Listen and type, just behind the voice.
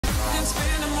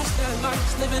their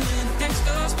lives living in a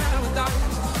gangster's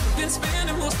paradise. Been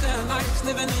spending most their lives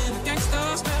living in a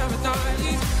gangster's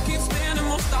paradise. Keep spending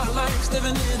most our lives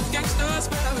living in a gangster's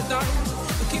paradise.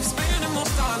 Keep spending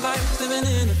most our lives living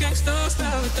in a gangster's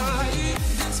paradise.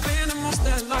 Been spending most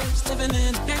their lives living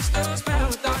in a gangster's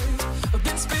paradise.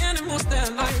 Been spending most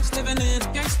their lives living in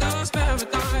a gangster's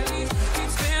paradise. Keep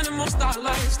spending most our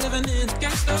lives living in a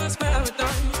gangster's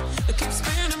paradise. Keep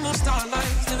spending most our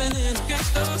lives living in a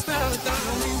gangster's paradise.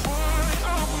 Tell me why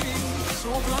are we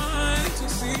so blind to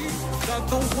see that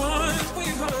the ones we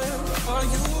hurt are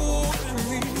you and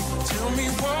me? Tell me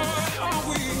why are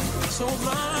we so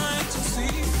blind to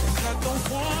see that the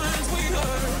ones we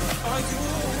hurt are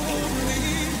you